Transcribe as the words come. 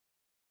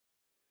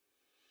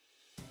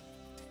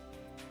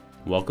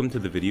Welcome to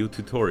the video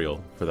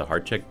tutorial for the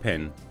HeartCheck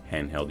PEN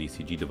handheld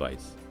ECG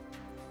device.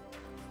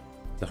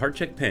 The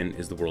HeartCheck PEN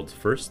is the world's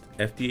first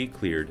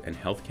FDA-cleared and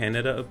Health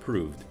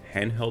Canada-approved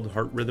handheld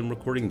heart rhythm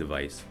recording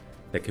device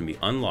that can be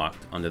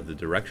unlocked under the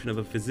direction of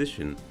a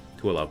physician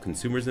to allow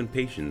consumers and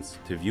patients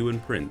to view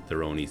and print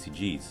their own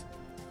ECGs.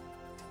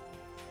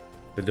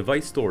 The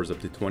device stores up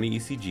to 20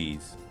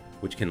 ECGs,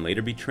 which can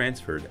later be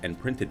transferred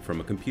and printed from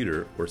a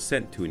computer or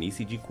sent to an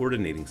ECG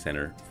Coordinating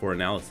Centre for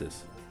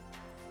analysis.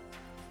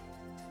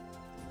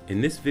 In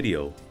this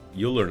video,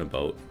 you'll learn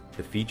about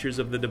the features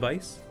of the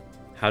device,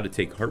 how to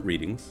take heart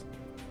readings,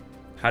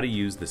 how to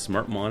use the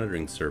smart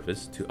monitoring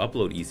service to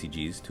upload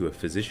ECGs to a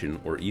physician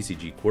or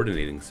ECG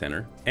Coordinating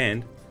Centre,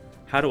 and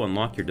how to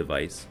unlock your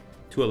device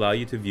to allow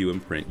you to view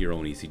and print your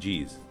own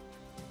ECGs.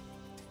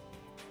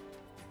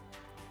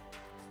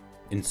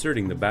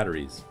 Inserting the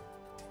batteries.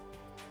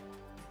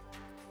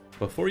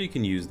 Before you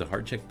can use the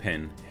HeartCheck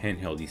PEN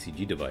handheld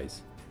ECG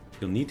device,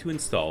 you'll need to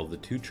install the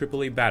two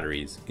AAA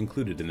batteries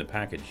included in the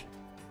package.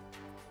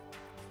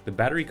 The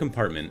battery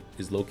compartment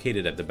is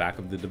located at the back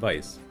of the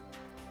device.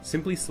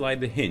 Simply slide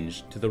the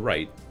hinge to the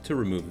right to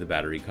remove the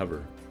battery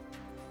cover.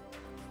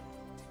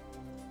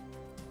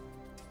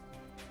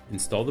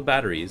 Install the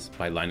batteries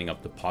by lining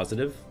up the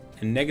positive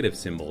and negative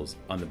symbols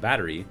on the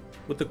battery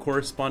with the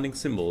corresponding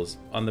symbols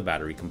on the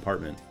battery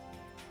compartment.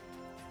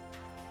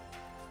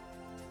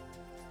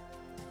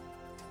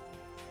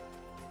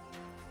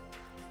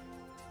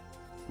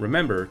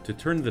 Remember to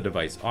turn the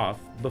device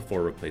off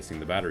before replacing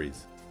the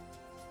batteries.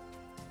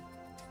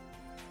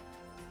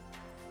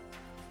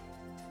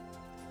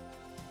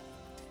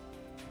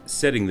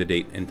 Setting the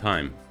date and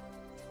time.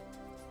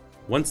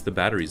 Once the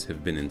batteries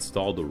have been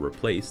installed or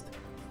replaced,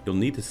 you'll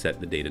need to set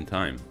the date and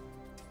time.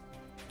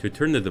 To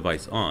turn the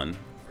device on,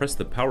 press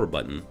the power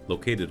button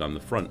located on the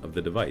front of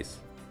the device.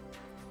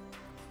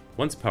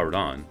 Once powered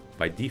on,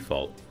 by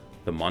default,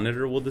 the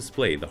monitor will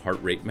display the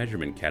heart rate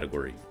measurement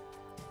category.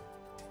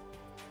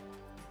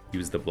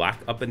 Use the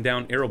black up and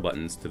down arrow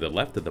buttons to the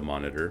left of the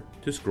monitor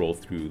to scroll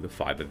through the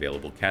 5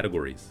 available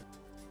categories.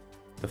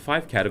 The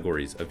 5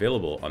 categories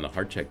available on the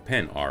HeartCheck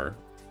PEN are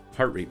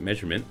heart rate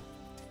measurement,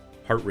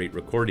 heart rate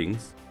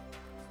recordings,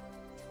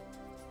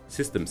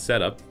 system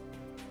setup,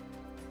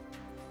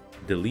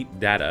 delete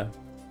data,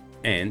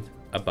 and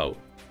about.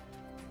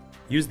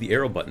 Use the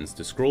arrow buttons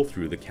to scroll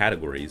through the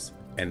categories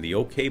and the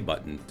OK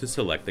button to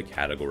select the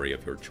category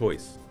of your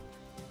choice.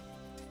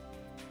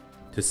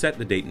 To set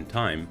the date and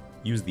time,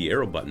 use the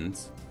arrow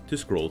buttons to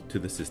scroll to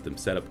the system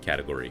setup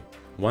category.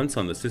 Once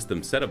on the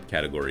system setup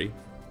category,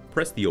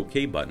 press the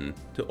OK button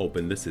to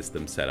open the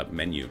system setup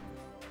menu.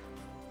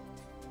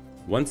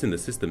 Once in the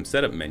System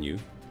Setup menu,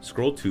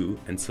 scroll to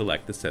and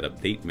select the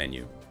Setup Date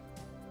menu.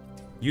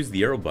 Use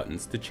the arrow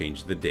buttons to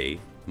change the day,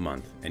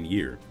 month, and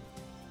year.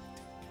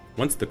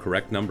 Once the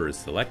correct number is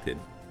selected,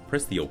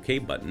 press the OK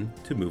button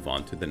to move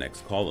on to the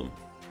next column.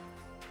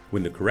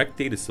 When the correct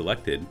date is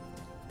selected,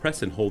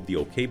 press and hold the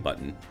OK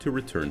button to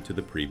return to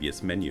the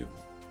previous menu.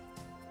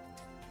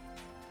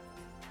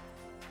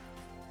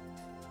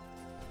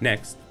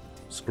 Next,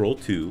 scroll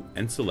to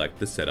and select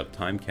the Setup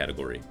Time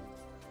category.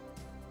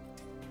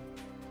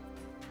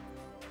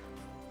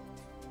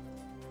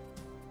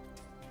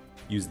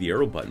 Use the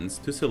arrow buttons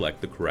to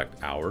select the correct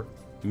hour,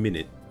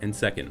 minute, and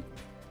second.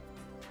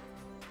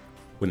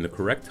 When the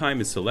correct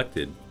time is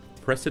selected,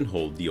 press and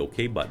hold the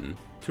OK button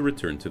to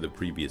return to the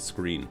previous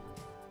screen.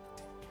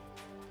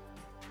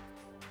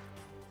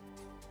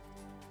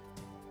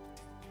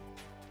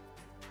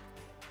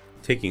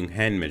 Taking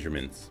hand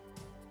measurements.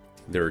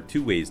 There are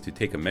 2 ways to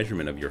take a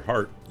measurement of your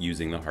heart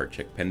using the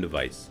HeartCheck PEN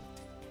device.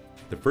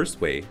 The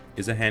first way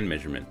is a hand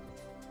measurement.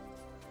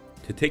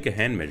 To take a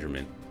hand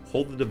measurement,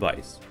 hold the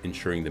device,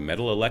 ensuring the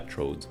metal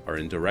electrodes are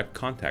in direct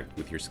contact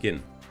with your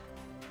skin.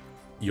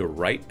 Your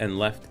right and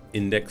left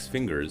index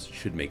fingers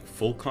should make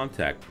full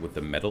contact with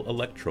the metal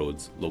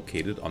electrodes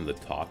located on the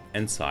top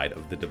and side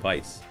of the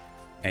device,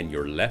 and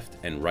your left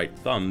and right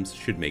thumbs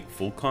should make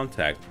full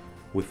contact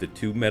with the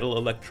 2 metal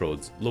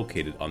electrodes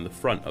located on the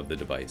front of the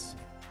device.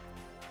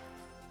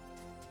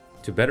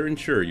 To better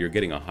ensure you're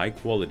getting a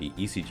high-quality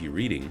ECG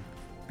reading,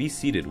 be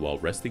seated while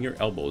resting your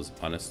elbows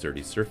on a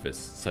sturdy surface,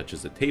 such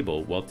as a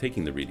table, while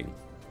taking the reading.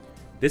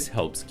 This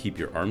helps keep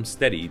your arms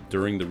steady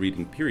during the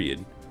reading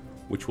period,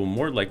 which will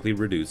more likely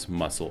reduce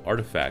muscle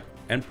artifact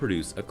and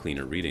produce a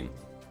cleaner reading.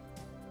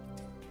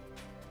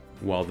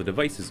 While the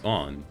device is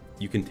on,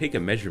 you can take a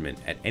measurement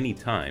at any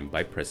time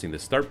by pressing the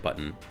Start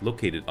button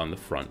located on the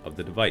front of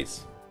the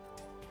device.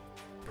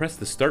 Press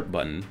the Start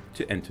button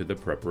to enter the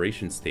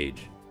preparation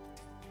stage.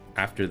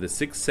 After the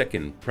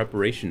 6-second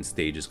preparation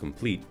stage is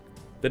complete,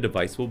 the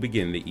device will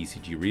begin the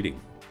ECG reading.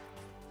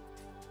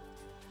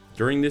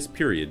 During this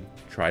period,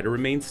 try to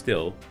remain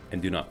still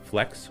and do not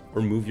flex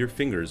or move your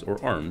fingers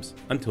or arms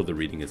until the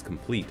reading is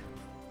complete.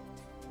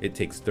 It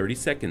takes 30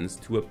 seconds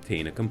to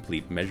obtain a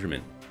complete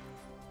measurement.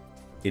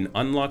 In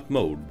unlocked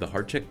mode, the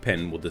HeartCheck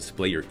PEN will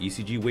display your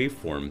ECG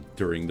waveform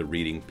during the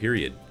reading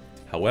period.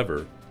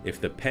 However, if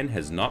the pen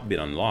has not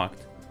been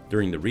unlocked,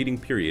 during the reading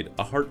period,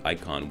 a heart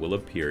icon will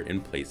appear in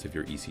place of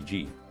your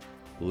ECG.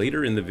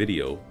 Later in the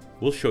video,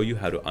 we'll show you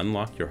how to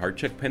unlock your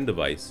HeartCheck PEN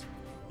device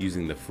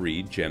using the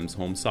free GEMS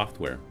Home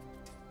software.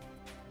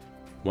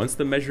 Once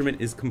the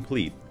measurement is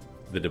complete,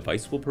 the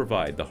device will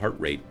provide the heart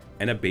rate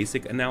and a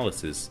basic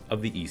analysis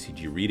of the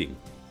ECG reading.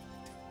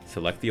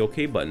 Select the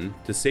OK button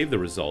to save the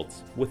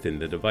results within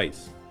the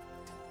device.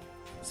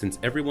 Since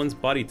everyone's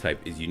body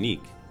type is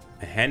unique,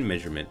 a hand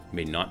measurement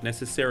may not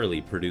necessarily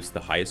produce the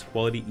highest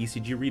quality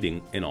ECG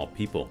reading in all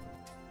people.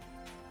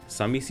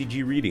 Some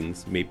ECG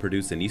readings may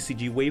produce an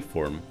ECG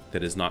waveform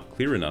that is not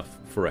clear enough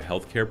for a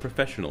healthcare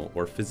professional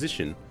or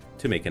physician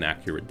to make an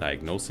accurate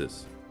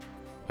diagnosis.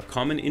 A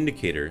common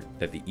indicator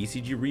that the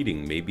ECG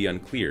reading may be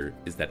unclear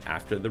is that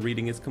after the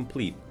reading is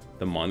complete,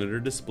 the monitor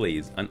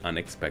displays an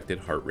unexpected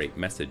heart rate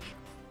message.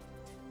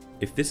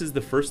 If this is the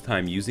first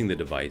time using the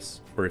device,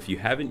 or if you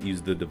haven't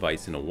used the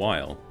device in a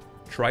while,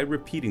 try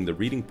repeating the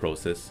reading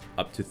process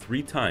up to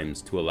 3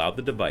 times to allow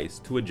the device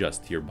to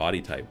adjust to your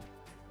body type.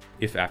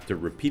 If after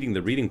repeating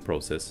the reading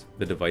process,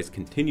 the device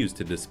continues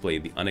to display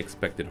the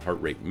unexpected heart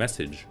rate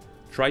message,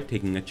 try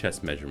taking a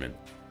chest measurement.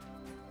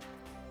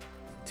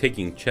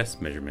 Taking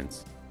chest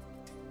measurements.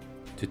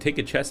 To take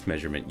a chest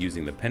measurement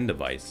using the PEN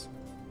device,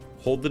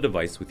 hold the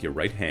device with your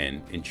right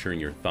hand, ensuring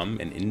your thumb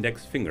and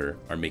index finger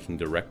are making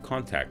direct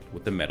contact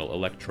with the metal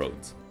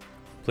electrodes.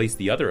 Place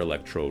the other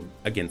electrode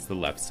against the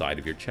left side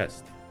of your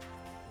chest.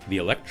 The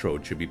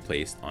electrode should be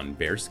placed on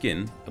bare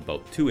skin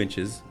about 2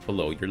 inches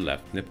below your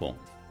left nipple.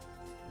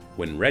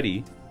 When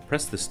ready,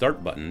 press the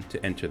start button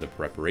to enter the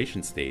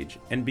preparation stage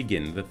and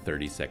begin the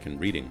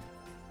 30-second reading.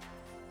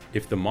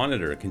 If the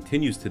monitor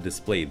continues to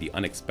display the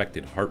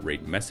unexpected heart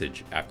rate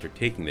message after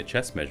taking the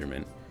chest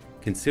measurement,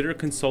 consider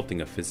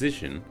consulting a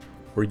physician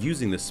or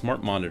using the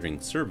smart monitoring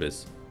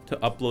service to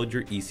upload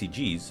your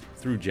ECGs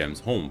through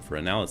GEMS Home for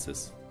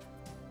analysis.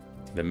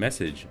 The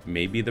message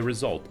may be the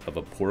result of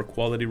a poor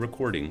quality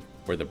recording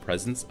or the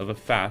presence of a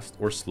fast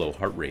or slow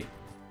heart rate.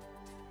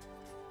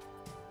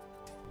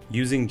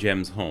 Using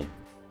GEMS Home.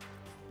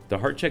 The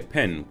HeartCheck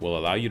PEN will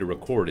allow you to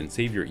record and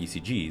save your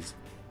ECGs,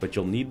 but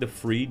you'll need the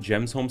free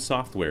GEMS Home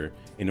software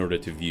in order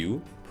to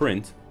view,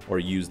 print, or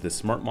use the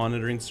smart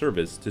monitoring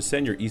service to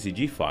send your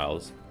ECG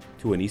files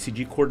to an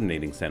ECG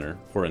Coordinating Centre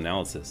for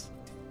analysis.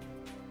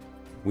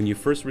 When you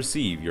first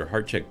receive your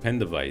HeartCheck PEN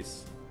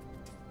device,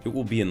 it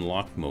will be in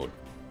lock mode.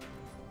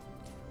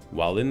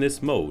 While in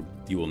this mode,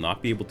 you will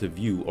not be able to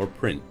view or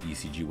print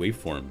ECG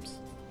waveforms.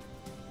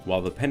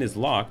 While the pen is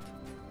locked,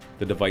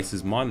 the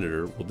device's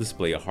monitor will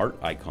display a heart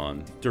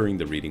icon during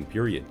the reading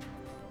period.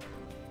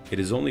 It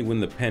is only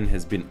when the pen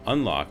has been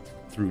unlocked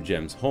through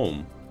GEMS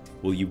Home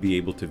will you be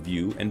able to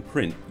view and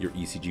print your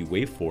ECG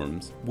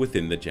waveforms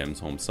within the GEMS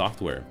Home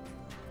software.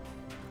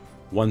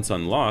 Once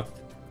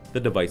unlocked, the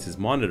device's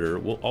monitor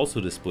will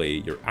also display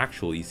your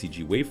actual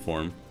ECG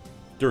waveform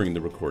during the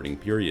recording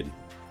period.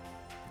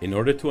 In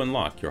order to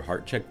unlock your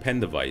HeartCheck PEN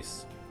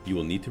device, you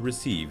will need to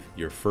receive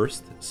your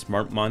first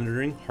Smart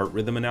Monitoring Heart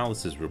Rhythm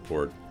Analysis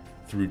report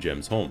through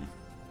GEMS Home.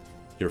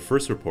 Your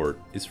first report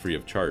is free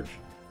of charge.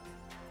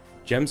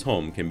 GEMS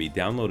Home can be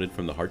downloaded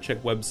from the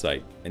HeartCheck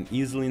website and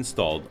easily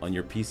installed on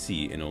your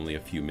PC in only a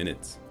few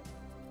minutes.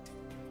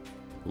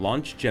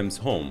 Launch GEMS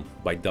Home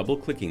by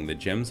double-clicking the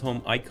GEMS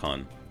Home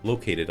icon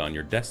located on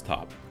your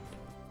desktop.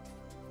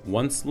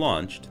 Once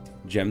launched,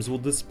 GEMS will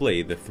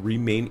display the 3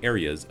 main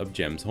areas of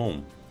GEMS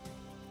Home.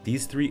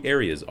 These 3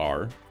 areas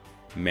are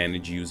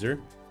Manage User,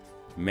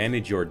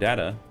 Manage Your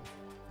Data,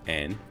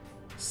 and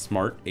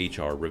Smart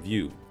HR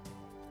Review.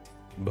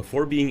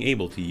 Before being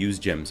able to use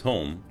GEMS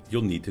Home,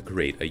 you'll need to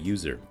create a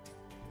user.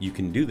 You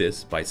can do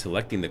this by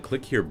selecting the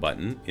Click Here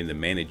button in the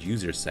Manage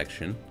User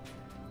section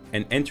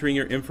and entering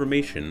your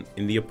information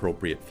in the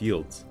appropriate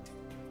fields.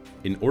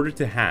 In order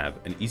to have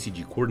an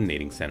ECG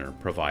Coordinating Centre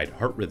provide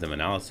heart rhythm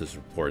analysis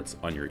reports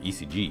on your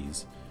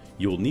ECGs,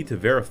 you will need to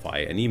verify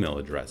an email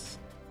address.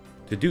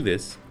 To do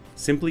this,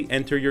 simply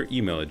enter your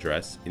email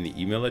address in the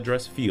email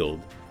address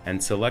field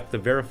and select the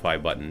Verify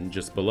button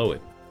just below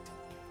it.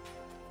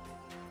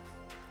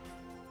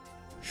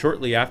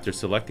 Shortly after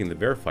selecting the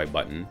Verify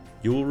button,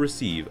 you will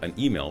receive an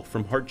email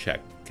from HeartCheck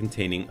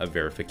containing a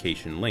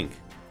verification link.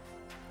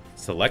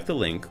 Select the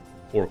link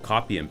or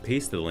copy and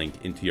paste the link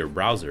into your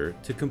browser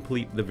to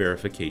complete the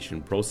verification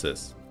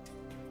process.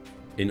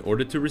 In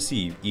order to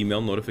receive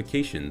email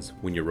notifications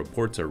when your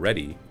reports are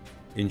ready,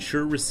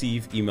 ensure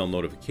Receive Email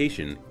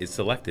Notification is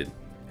selected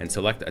and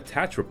select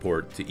Attach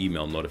Report to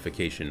Email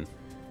Notification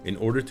in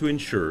order to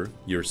ensure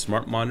your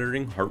Smart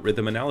Monitoring Heart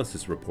Rhythm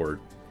Analysis report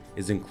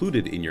is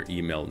included in your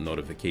email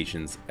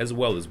notifications as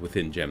well as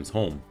within GEMS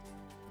Home.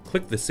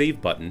 Click the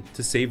Save button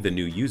to save the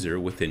new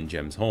user within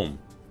GEMS Home.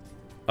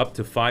 Up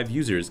to 5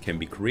 users can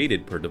be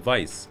created per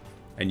device,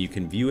 and you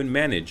can view and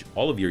manage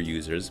all of your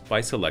users by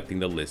selecting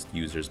the List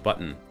Users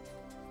button.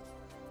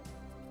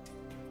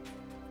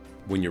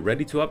 When you're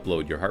ready to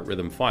upload your heart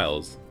rhythm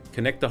files,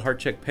 connect the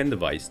HeartCheck PEN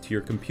device to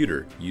your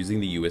computer using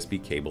the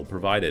USB cable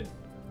provided.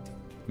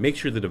 Make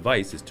sure the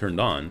device is turned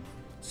on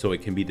so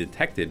it can be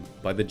detected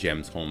by the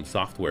GEMS Home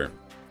software.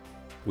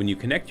 When you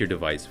connect your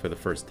device for the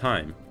first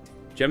time,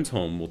 GEMS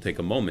Home will take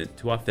a moment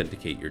to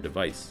authenticate your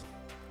device.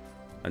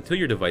 Until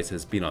your device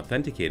has been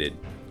authenticated,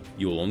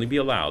 you will only be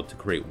allowed to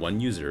create one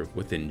user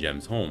within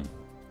GEMS Home.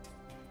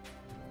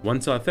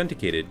 Once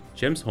authenticated,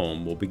 GEMS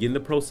Home will begin the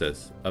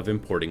process of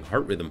importing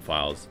heart rhythm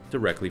files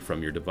directly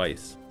from your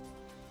device.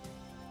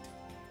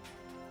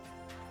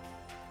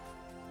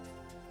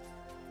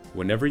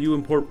 Whenever you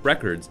import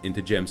records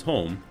into GEMS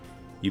Home,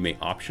 you may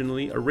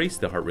optionally erase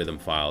the heart rhythm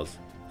files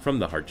from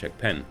the HeartCheck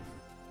PEN.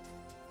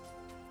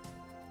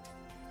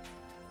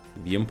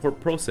 The import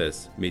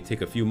process may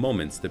take a few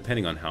moments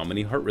depending on how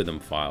many heart rhythm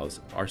files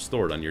are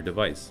stored on your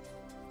device.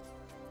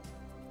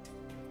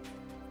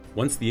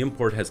 Once the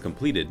import has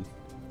completed,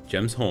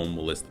 GEMS Home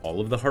will list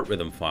all of the heart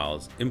rhythm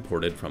files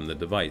imported from the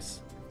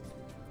device.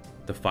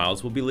 The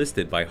files will be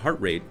listed by heart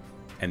rate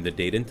and the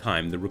date and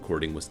time the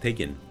recording was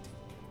taken.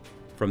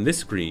 From this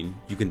screen,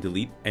 you can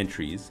delete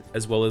entries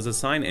as well as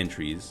assign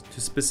entries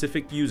to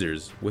specific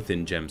users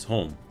within GEMS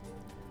Home.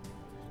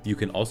 You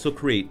can also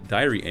create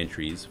diary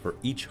entries for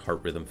each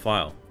heart rhythm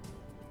file.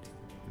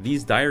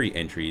 These diary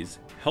entries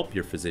help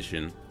your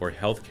physician or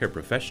healthcare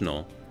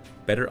professional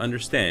better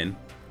understand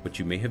what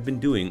you may have been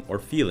doing or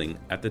feeling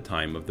at the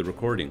time of the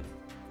recording.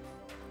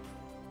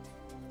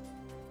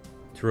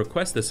 To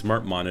request a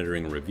Smart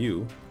Monitoring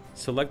Review,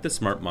 select the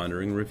Smart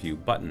Monitoring Review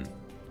button.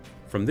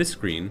 From this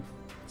screen,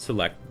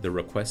 select the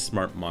Request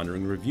Smart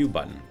Monitoring Review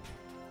button.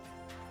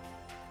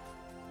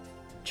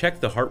 Check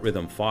the heart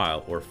rhythm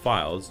file or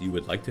files you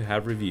would like to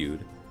have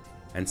reviewed,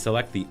 and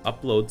select the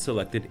Upload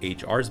Selected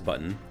HRs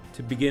button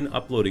to begin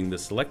uploading the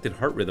selected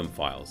heart rhythm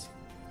files.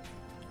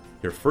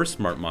 Your first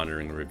Smart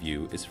Monitoring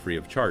Review is free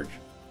of charge.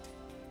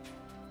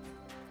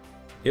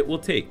 It will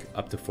take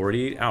up to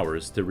 48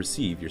 hours to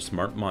receive your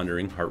Smart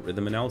Monitoring Heart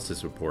Rhythm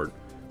Analysis report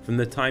from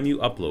the time you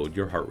upload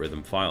your heart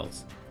rhythm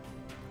files.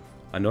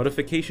 A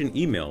notification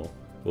email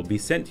will be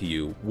sent to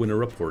you when a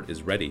report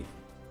is ready.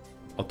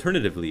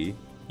 Alternatively,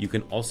 you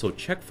can also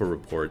check for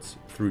reports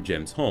through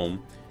GEMS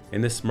Home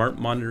in the Smart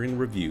Monitoring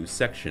Review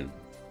section.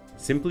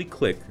 Simply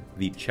click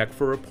the Check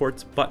for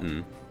Reports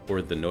button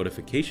or the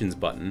Notifications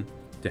button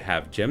to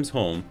have GEMS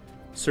Home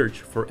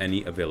search for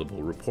any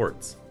available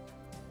reports.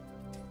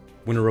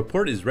 When a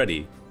report is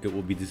ready, it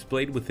will be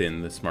displayed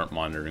within the Smart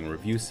Monitoring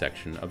Review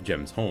section of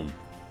GEMS Home.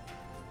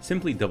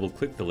 Simply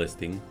double-click the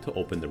listing to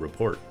open the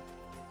report.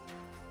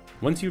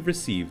 Once you've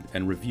received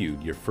and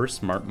reviewed your first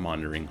Smart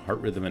Monitoring Heart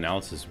Rhythm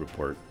Analysis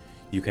report,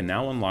 you can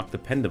now unlock the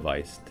PEN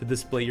device to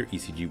display your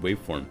ECG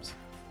waveforms.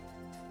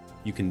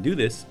 You can do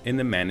this in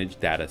the Manage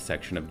Data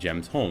section of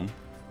GEMS Home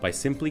by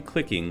simply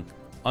clicking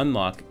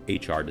Unlock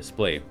HR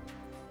Display.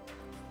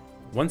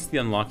 Once the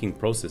unlocking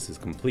process is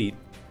complete,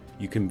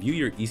 you can view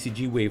your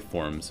ECG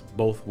waveforms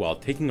both while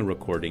taking a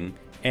recording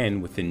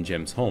and within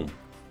GEMS Home.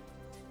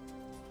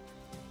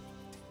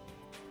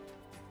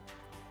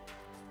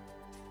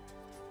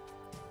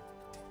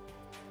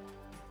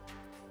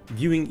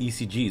 Viewing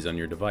ECGs on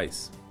your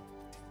device.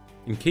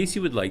 In case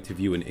you would like to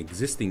view an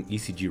existing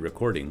ECG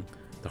recording,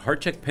 the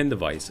HeartCheck PEN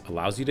device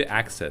allows you to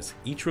access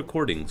each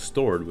recording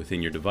stored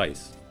within your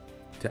device.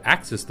 To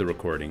access the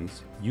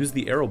recordings, use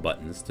the arrow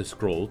buttons to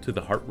scroll to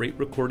the Heart Rate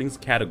Recordings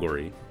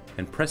category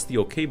and press the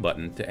OK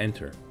button to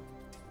enter.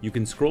 You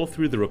can scroll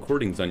through the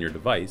recordings on your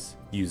device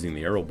using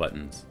the arrow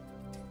buttons.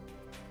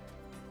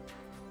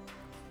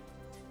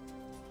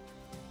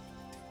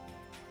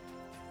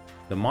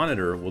 The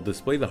monitor will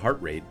display the heart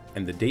rate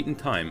and the date and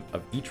time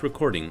of each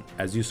recording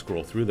as you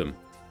scroll through them.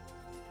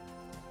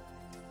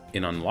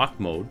 In Unlock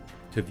mode,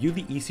 to view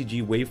the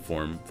ECG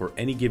waveform for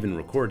any given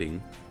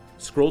recording,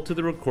 scroll to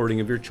the recording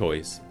of your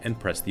choice and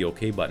press the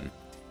OK button.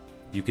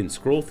 You can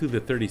scroll through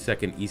the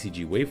 30-second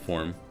ECG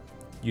waveform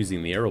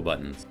using the arrow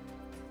buttons.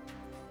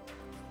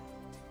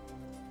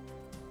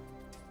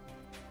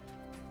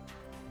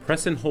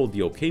 Press and hold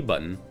the OK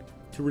button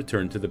to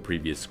return to the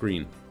previous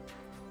screen.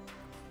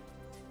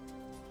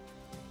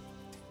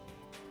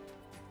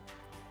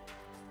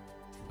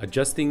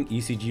 Adjusting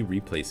ECG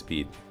replay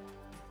speed.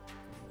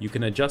 You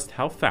can adjust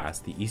how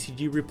fast the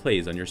ECG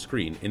replays on your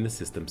screen in the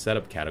System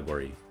Setup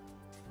category.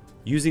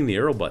 Using the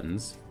arrow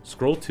buttons,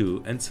 scroll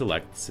to and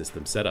select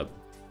System Setup.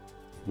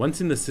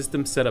 Once in the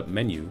System Setup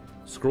menu,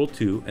 scroll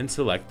to and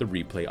select the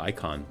replay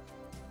icon.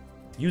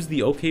 Use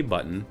the OK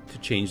button to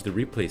change the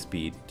replay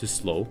speed to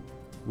slow,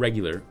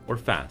 regular, or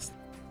fast.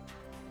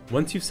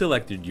 Once you've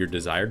selected your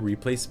desired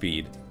replay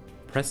speed,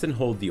 press and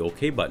hold the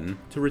OK button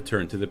to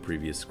return to the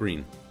previous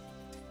screen.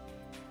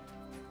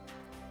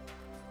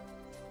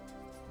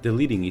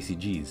 Deleting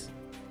ECGs.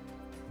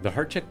 The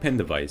HeartCheck PEN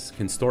device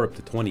can store up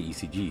to 20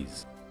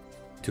 ECGs.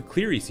 To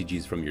clear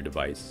ECGs from your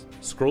device,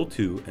 scroll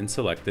to and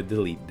select the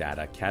Delete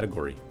Data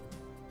category.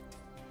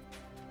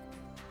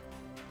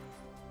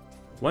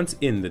 Once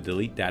in the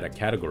Delete Data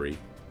category,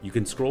 you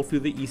can scroll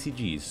through the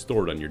ECGs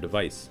stored on your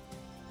device.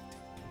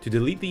 To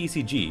delete the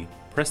ECG,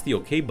 press the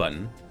OK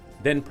button,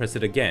 then press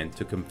it again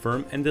to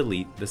confirm and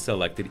delete the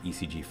selected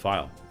ECG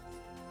file.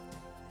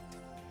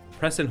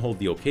 Press and hold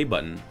the OK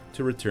button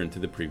to return to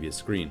the previous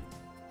screen.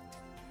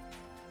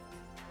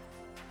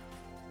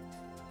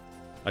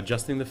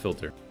 Adjusting the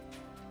filter.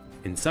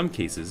 In some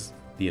cases,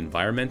 the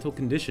environmental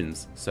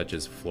conditions, such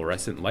as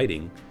fluorescent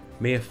lighting,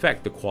 may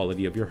affect the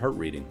quality of your heart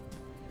reading.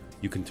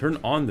 You can turn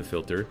on the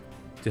filter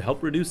to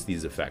help reduce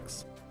these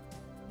effects.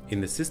 In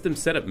the System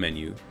Setup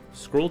menu,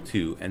 scroll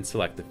to and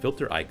select the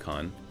filter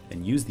icon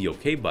and use the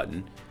OK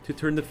button to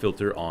turn the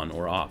filter on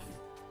or off.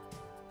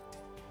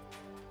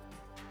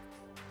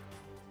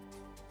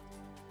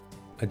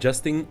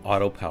 Adjusting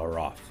Auto Power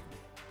Off.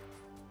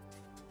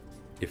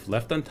 If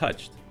left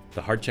untouched,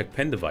 the HeartCheck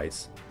PEN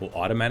device will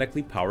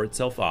automatically power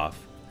itself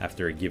off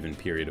after a given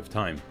period of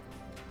time.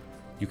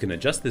 You can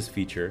adjust this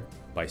feature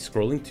by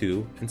scrolling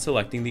to and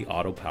selecting the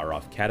Auto Power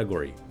Off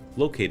category,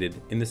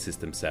 located in the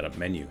System Setup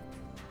menu.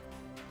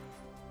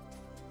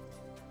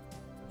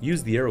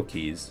 Use the arrow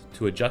keys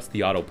to adjust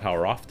the auto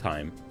power off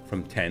time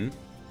from 10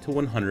 to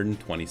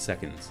 120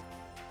 seconds.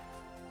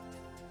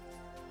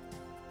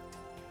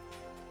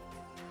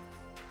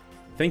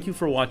 Thank you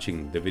for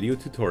watching the video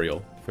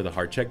tutorial for the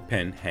HeartCheck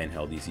PEN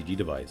handheld ECG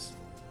device.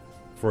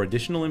 For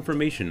additional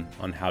information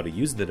on how to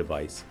use the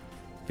device,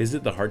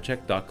 visit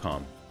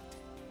theheartcheck.com.